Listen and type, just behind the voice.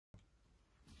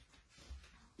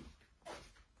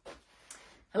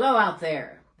Hello out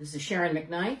there. This is Sharon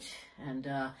McKnight, and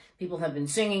people have been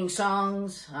singing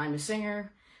songs. I'm a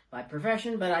singer by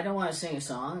profession, but I don't want to sing a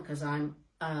song because I'm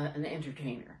an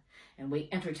entertainer. And we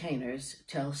entertainers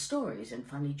tell stories and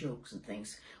funny jokes and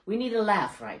things. We need a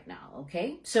laugh right now,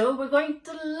 okay? So we're going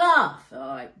to laugh. All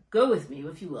right, go with me,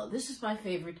 if you will. This is my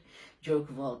favorite joke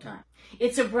of all time.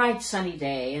 It's a bright sunny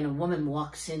day, and a woman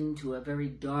walks into a very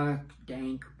dark,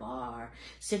 dank bar,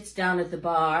 sits down at the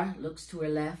bar, looks to her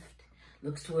left,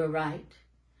 looks to her right,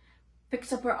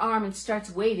 picks up her arm and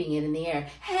starts waving it in the air.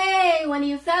 Hey, one of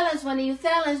you fellas, buy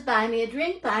me a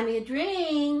drink, buy me a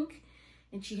drink.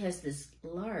 And she has this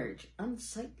large,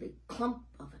 unsightly clump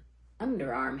of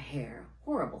underarm hair.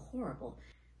 Horrible, horrible.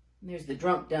 And there's the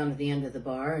drunk down at the end of the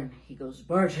bar, and he goes,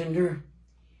 "Bartender,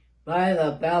 buy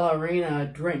the ballerina a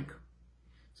drink."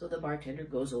 So the bartender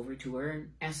goes over to her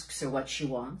and asks her what she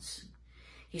wants.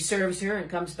 He serves her and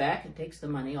comes back and takes the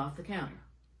money off the counter.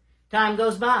 Time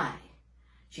goes by.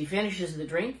 She finishes the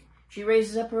drink. She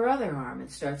raises up her other arm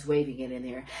and starts waving it in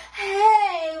the air.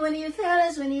 Hey, one of you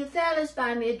fellas,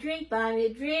 buy me a drink, buy me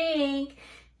a drink.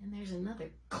 And there's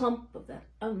another clump of that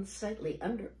unsightly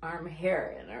underarm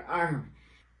hair in her arm.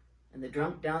 And the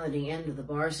drunk down at the end of the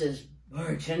bar says,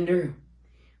 "Bartender,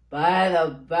 buy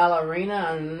the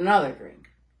ballerina another drink."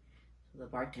 So the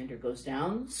bartender goes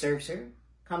down, serves her,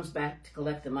 comes back to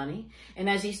collect the money, and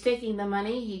as he's taking the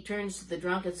money, he turns to the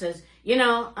drunk and says, "You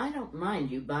know, I don't mind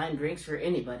you buying drinks for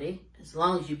anybody, as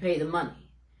long as you pay the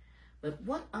money. But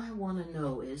what I want to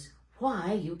know is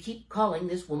why you keep calling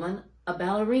this woman a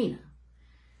ballerina."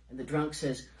 And the drunk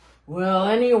says, "Well,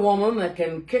 any woman that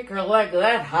can kick her leg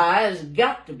that high has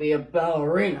got to be a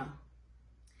ballerina."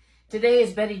 Today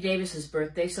is Betty Davis's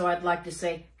birthday, so I'd like to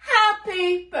say,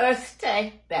 happy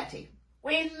birthday, Betty.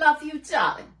 We love you,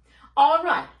 darling. All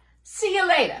right, see you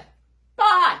later.